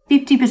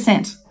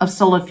 50% of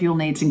solid fuel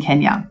needs in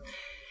Kenya.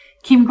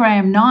 Kim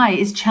Graham Nye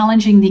is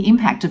challenging the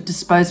impact of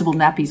disposable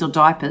nappies or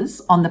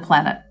diapers on the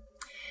planet.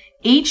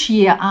 Each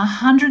year,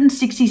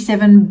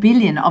 167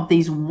 billion of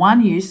these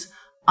one-use,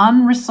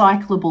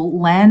 unrecyclable,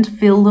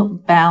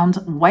 landfill-bound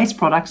waste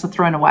products are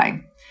thrown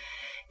away.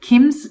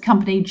 Kim's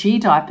company, G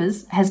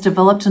Diapers, has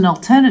developed an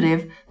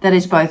alternative that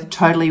is both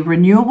totally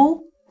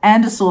renewable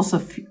and a source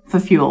for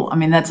fuel. I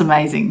mean, that's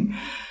amazing.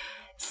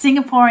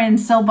 Singaporean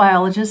cell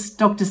biologist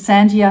Dr.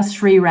 Sandhya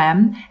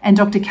Sriram and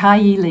Dr.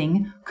 Kai-Yi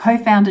Ling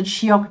co-founded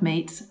Shiok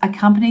Meats, a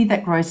company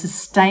that grows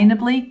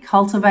sustainably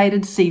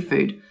cultivated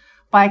seafood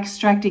by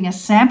extracting a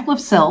sample of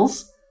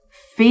cells,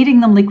 feeding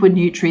them liquid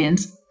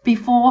nutrients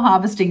before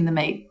harvesting the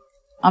meat.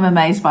 I'm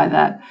amazed by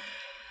that.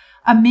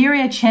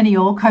 Amiria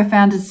Chenior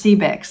co-founded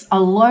Seabex, a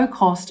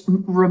low-cost,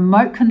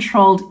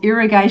 remote-controlled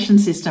irrigation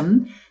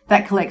system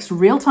that collects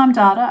real-time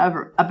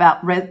data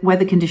about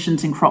weather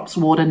conditions and crops'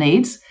 water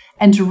needs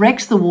and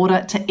directs the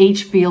water to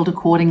each field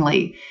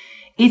accordingly.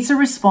 It's a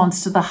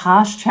response to the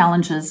harsh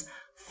challenges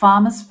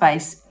farmers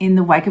face in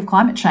the wake of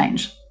climate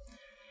change.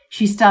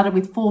 She started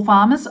with 4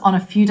 farmers on a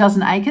few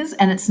dozen acres,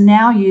 and it's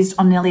now used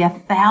on nearly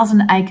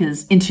 1,000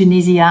 acres in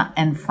Tunisia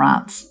and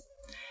France.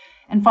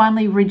 And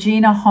finally,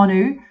 Regina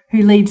Honu,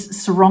 who leads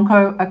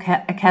Soronko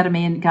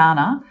Academy in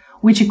Ghana,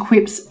 which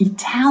equips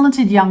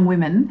talented young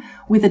women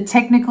with the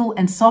technical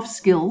and soft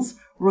skills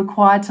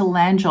required to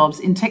land jobs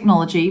in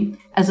technology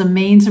as a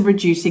means of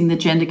reducing the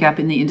gender gap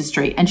in the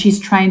industry. And she's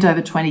trained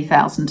over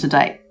 20,000 to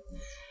date.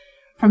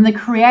 From the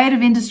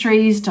creative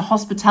industries to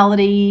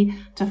hospitality,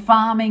 to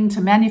farming,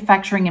 to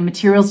manufacturing and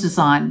materials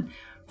design,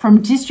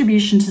 from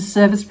distribution to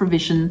service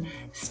provision,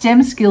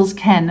 STEM skills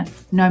can,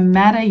 no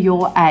matter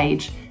your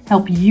age,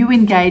 help you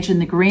engage in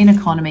the green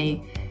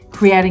economy,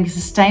 creating a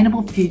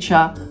sustainable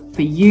future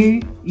for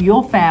you,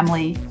 your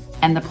family,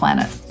 and the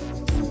planet.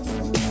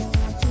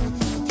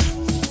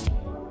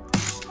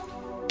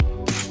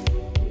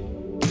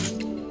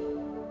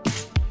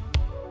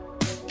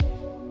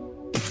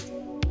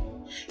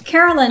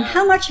 Carolyn,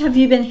 how much have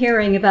you been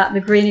hearing about the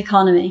green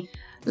economy?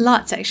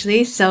 Lots,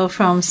 actually. So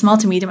from small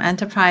to medium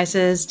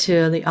enterprises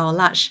to our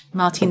large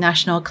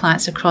multinational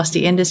clients across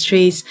the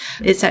industries,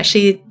 it's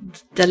actually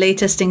the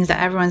latest things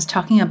that everyone's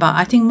talking about.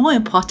 I think more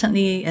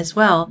importantly as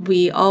well,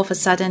 we all of a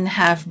sudden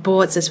have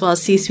boards as well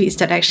as C-suites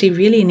that actually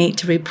really need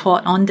to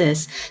report on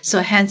this.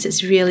 So hence,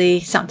 it's really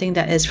something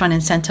that is front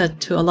and center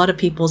to a lot of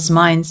people's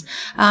minds.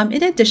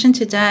 In addition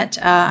to that,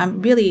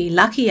 I'm really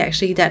lucky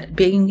actually that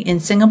being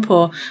in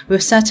Singapore,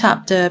 we've set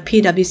up the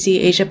PwC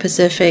Asia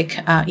Pacific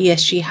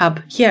ESG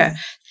Hub here.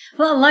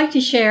 Well, I'd like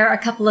to share a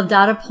couple of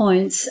data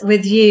points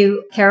with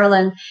you,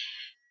 Carolyn.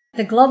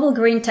 The global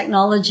green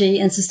technology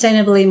and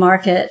sustainability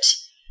market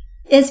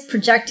is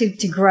projected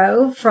to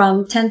grow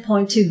from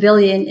 10.2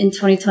 billion in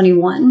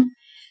 2021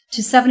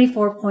 to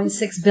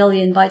 74.6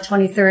 billion by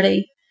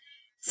 2030.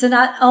 So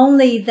not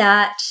only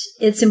that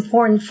it's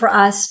important for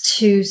us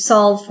to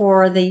solve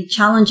for the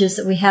challenges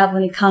that we have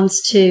when it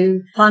comes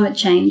to climate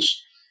change,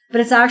 but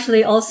it's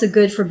actually also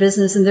good for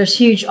business, and there's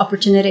huge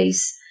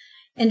opportunities.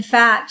 In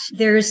fact,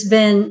 there's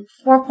been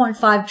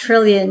 4.5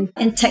 trillion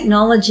in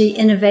technology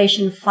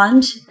innovation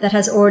fund that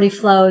has already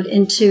flowed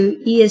into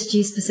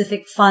ESG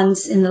specific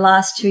funds in the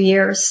last 2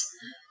 years.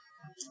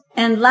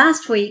 And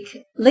last week,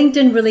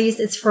 LinkedIn released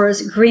its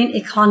first green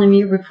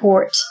economy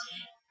report.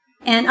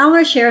 And I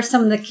want to share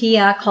some of the key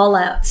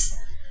call-outs.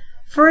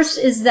 First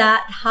is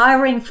that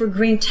hiring for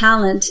green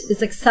talent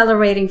is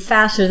accelerating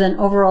faster than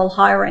overall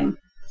hiring.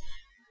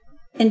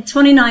 In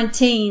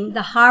 2019,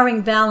 the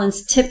hiring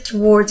balance tipped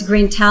towards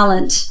green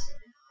talent,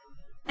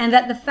 and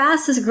that the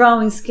fastest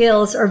growing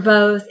skills are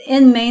both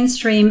in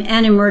mainstream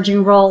and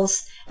emerging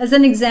roles. As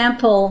an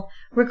example,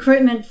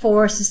 recruitment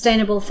for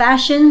sustainable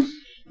fashion,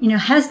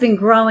 has been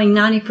growing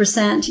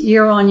 90%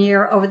 year on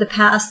year over the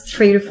past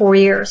 3 to 4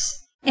 years.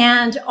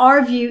 And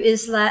our view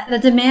is that the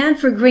demand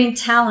for green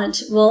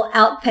talent will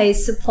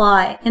outpace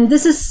supply. And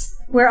this is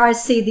where I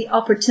see the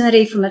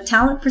opportunity from a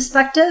talent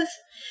perspective,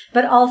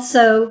 but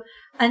also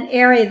an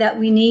area that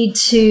we need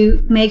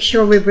to make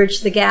sure we bridge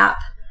the gap.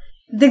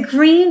 The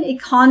Green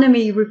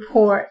Economy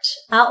Report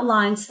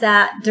outlines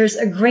that there's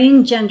a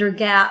green gender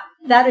gap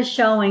that is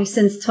showing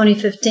since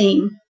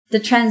 2015. The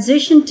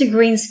transition to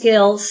green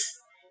skills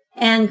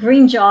and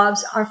green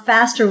jobs are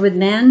faster with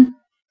men.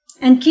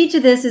 And key to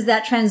this is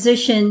that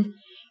transition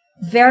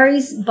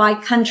varies by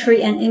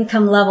country and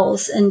income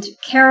levels. And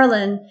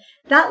Carolyn,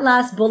 that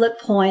last bullet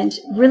point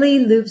really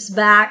loops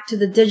back to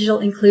the digital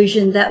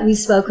inclusion that we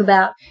spoke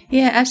about.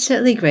 Yeah,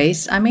 absolutely,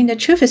 Grace. I mean, the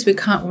truth is we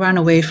can't run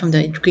away from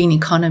the green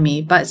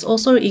economy, but it's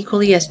also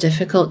equally as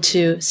difficult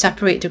to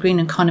separate the green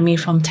economy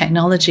from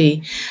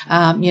technology.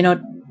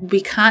 We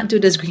can't do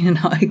this green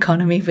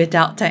economy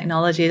without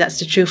technology. That's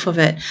the truth of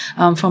it.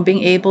 From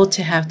being able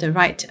to have the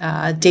right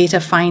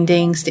data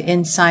findings, the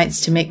insights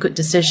to make good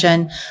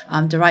decision,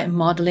 the right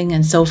modeling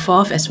and so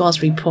forth, as well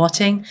as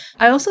reporting.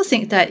 I also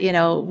think that,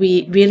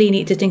 we really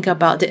need to think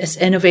about this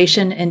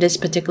innovation in this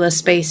particular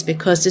space,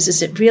 because this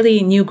is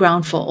really new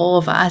ground for all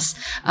of us.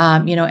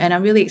 And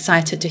I'm really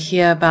excited to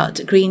hear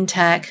about green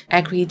tech,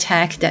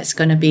 agri-tech that's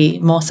going to be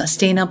more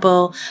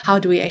sustainable. How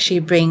do we actually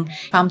bring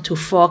farm to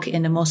fork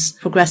in the most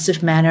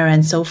progressive manner,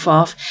 and so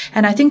forth.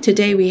 And I think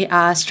today we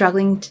are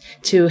struggling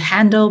to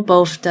handle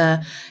both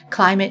the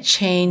climate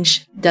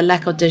change, the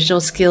lack of digital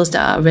skills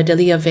that are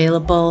readily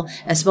available,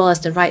 as well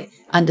as the right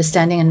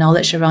understanding and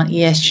knowledge around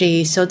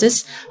ESG. So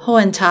this whole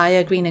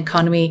entire green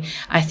economy,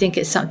 I think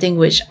it's something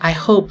which I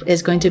hope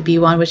is going to be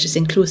one which is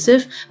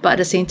inclusive, but at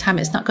the same time,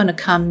 it's not going to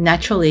come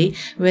naturally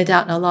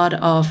without a lot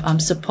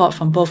of support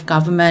from both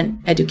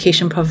government,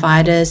 education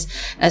providers,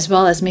 as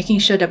well as making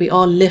sure that we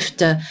all lift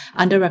the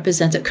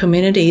underrepresented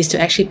communities to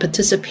actually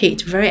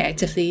participate very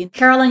actively.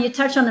 Carolyn, you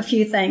touched on a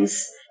few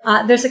things.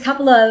 There's a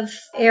couple of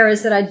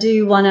areas that I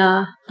do want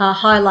to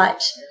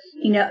highlight.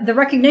 The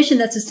recognition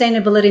that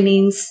sustainability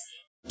means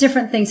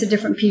different things to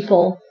different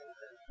people.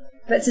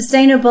 But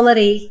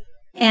sustainability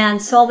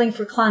and solving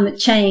for climate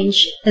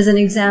change, as an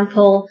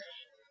example,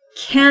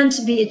 can't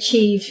be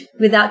achieved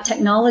without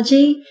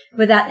technology,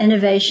 without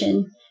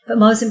innovation. But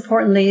most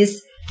importantly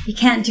is You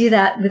can't do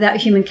that without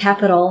human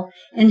capital,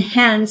 and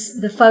hence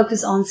the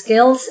focus on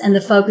skills and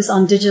the focus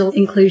on digital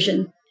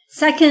inclusion.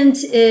 Second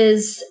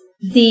is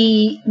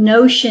the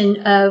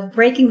notion of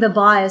breaking the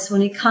bias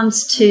when it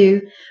comes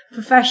to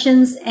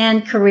professions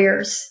and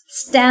careers.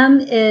 STEM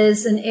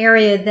is an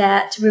area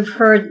that we've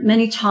heard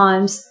many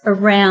times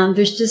around.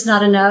 There's just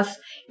not enough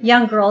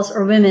young girls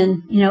or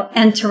women,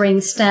 entering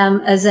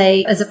STEM as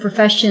a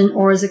profession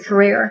or as a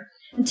career.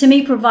 And to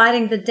me,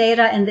 providing the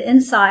data and the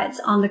insights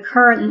on the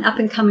current and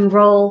up-and-coming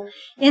role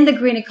in the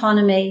green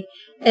economy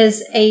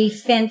is a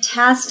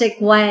fantastic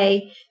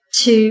way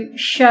to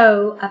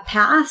show a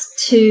path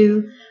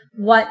to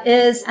what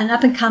is an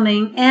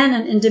up-and-coming and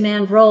an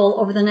in-demand role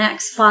over the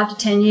next 5 to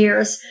 10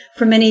 years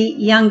for many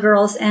young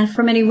girls and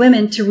for many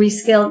women to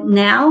reskill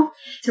now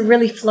to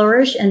really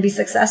flourish and be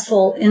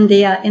successful in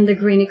the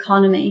green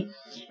economy.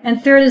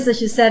 And third is,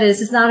 as you said,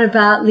 it's not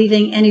about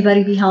leaving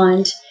anybody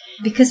behind.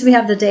 Because we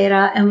have the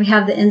data and we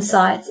have the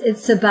insights,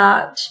 it's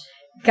about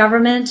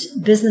government,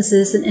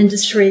 businesses, and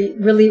industry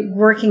really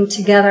working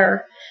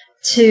together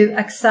to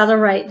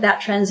accelerate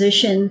that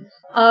transition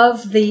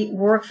of the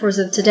workforce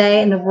of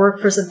today and the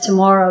workforce of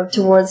tomorrow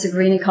towards the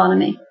green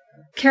economy.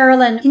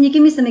 Carolyn, can you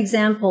give me some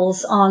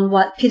examples on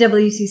what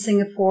PwC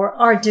Singapore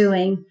are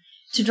doing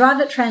to drive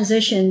that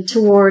transition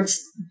towards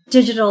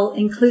digital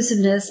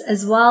inclusiveness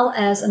as well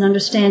as an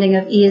understanding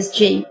of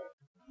ESG?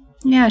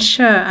 Yeah,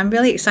 sure. I'm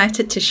really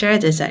excited to share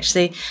this,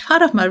 actually.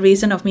 Part of my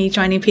reason of me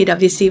joining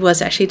PwC was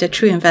actually the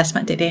true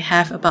investment that they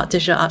have about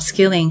digital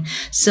upskilling.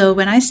 So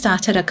when I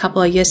started a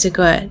couple of years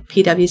ago at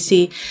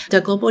PwC,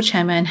 the global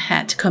chairman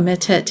had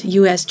committed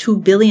US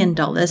 $2 billion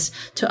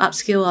to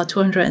upskill our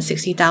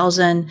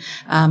 260,000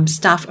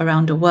 staff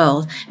around the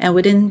world. And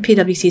within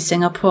PwC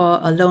Singapore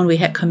alone, we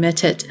had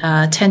committed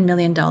 $10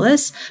 million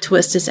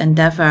towards this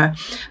endeavor.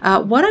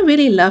 What I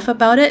really love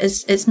about it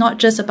is it's not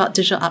just about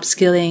digital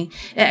upskilling.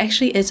 It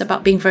actually is about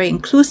being very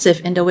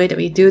inclusive in the way that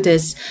we do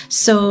this.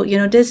 So,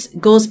 this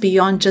goes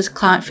beyond just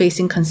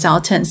client-facing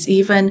consultants.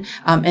 Even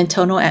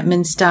internal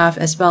admin staff,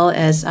 as well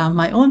as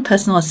my own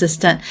personal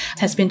assistant,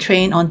 has been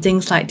trained on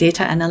things like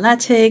data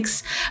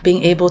analytics,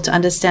 being able to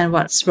understand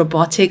what's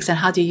robotics and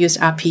how to use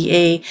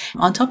RPA.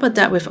 On top of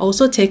that, we've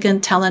also taken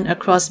talent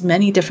across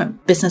many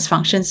different business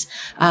functions,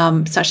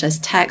 such as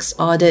tax,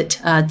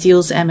 audit,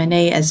 deals,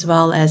 M&A, as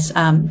well as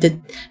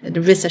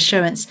the risk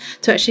assurance,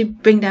 to actually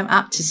bring them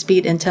up to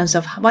speed in terms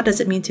of what does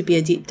it mean to be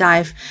a deep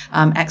dive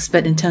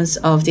expert in terms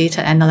of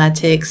data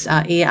analytics,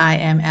 AI,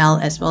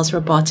 ML, as well as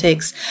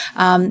robotics.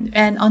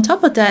 And on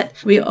top of that,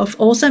 we have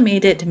also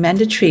made it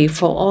mandatory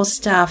for all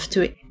staff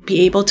to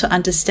be able to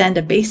understand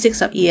the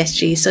basics of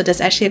ESG. So there's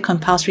actually a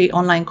compulsory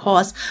online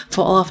course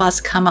for all of us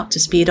to come up to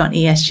speed on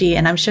ESG.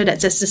 And I'm sure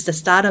that's just the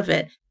start of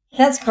it.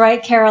 That's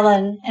great,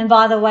 Carolyn. And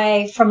by the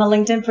way, from a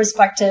LinkedIn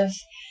perspective,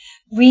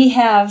 we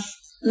have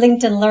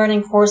LinkedIn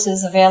learning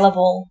courses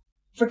available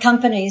for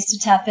companies to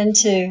tap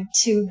into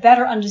to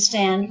better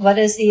understand what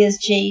is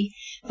ESG,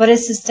 what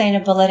is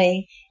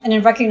sustainability, and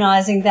in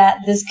recognizing that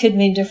this could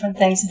mean different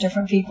things to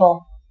different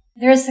people.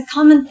 There is a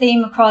common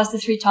theme across the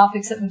three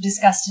topics that we've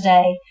discussed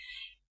today,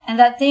 and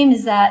that theme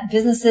is that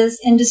businesses,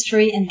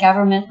 industry, and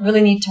government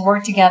really need to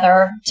work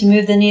together to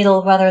move the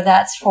needle, whether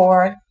that's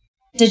for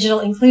digital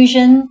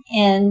inclusion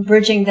in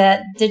bridging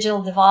the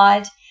digital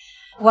divide,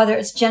 whether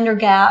it's gender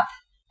gap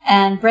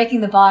and breaking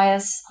the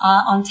bias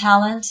on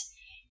talent,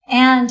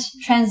 and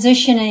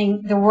transitioning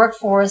the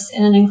workforce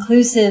in an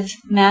inclusive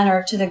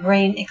manner to the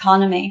green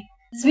economy.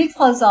 As we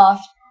close off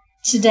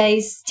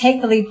today's Take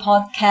the Lead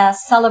podcast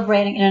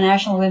celebrating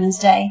International Women's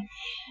Day,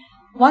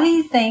 what do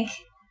you think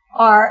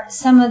are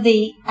some of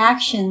the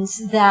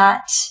actions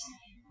that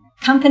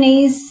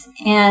companies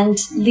and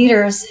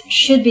leaders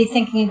should be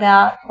thinking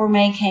about or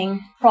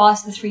making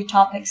across the three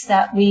topics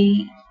that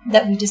we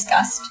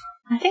discussed?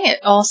 I think it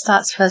all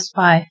starts first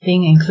by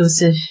being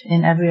inclusive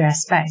in every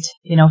aspect,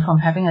 from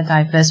having a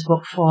diverse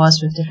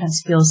workforce with different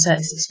skill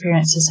sets,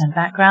 experiences, and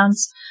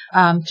backgrounds,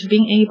 to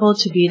being able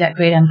to be that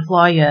great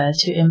employer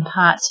to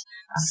impart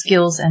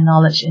skills and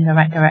knowledge in the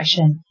right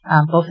direction,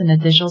 both in the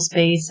digital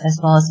space as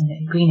well as in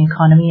the green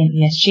economy and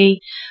ESG,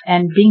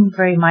 and being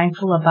very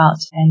mindful about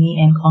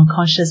any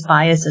unconscious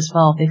bias as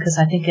well, because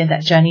I think in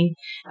that journey,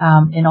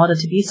 in order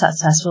to be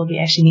successful, we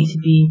actually need to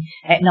be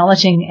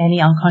acknowledging any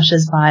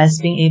unconscious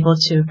bias, being able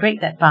to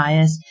break that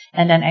bias,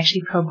 and then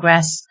actually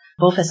progress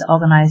both as an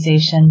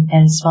organization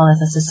and as well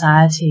as a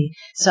society.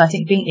 So I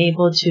think being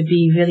able to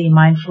be really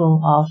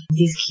mindful of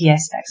these key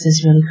aspects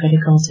is really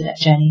critical to that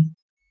journey.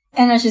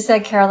 And as you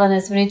said, Carolyn,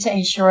 is we need to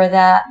ensure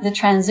that the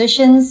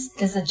transitions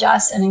is a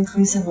just and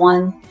inclusive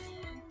one,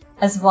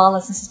 as well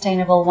as a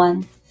sustainable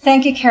one.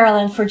 Thank you,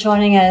 Carolyn, for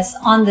joining us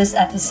on this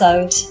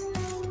episode.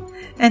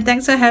 And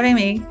thanks for having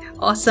me.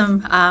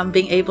 Awesome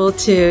being able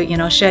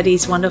to, share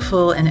these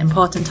wonderful and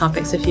important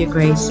topics with you,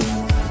 Grace.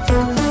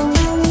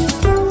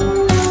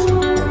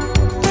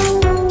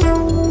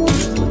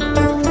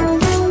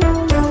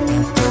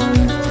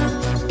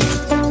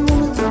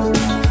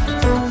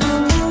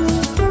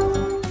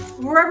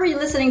 Wherever you're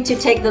listening to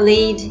Take the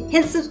Lead,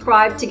 hit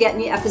subscribe to get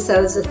new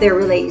episodes as they're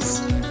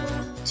released.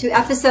 2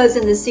 episodes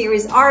in this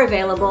series are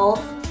available,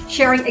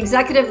 sharing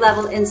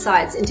executive-level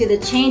insights into the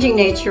changing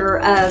nature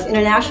of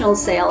international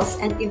sales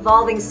and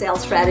evolving sales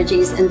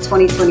strategies in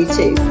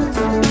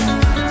 2022.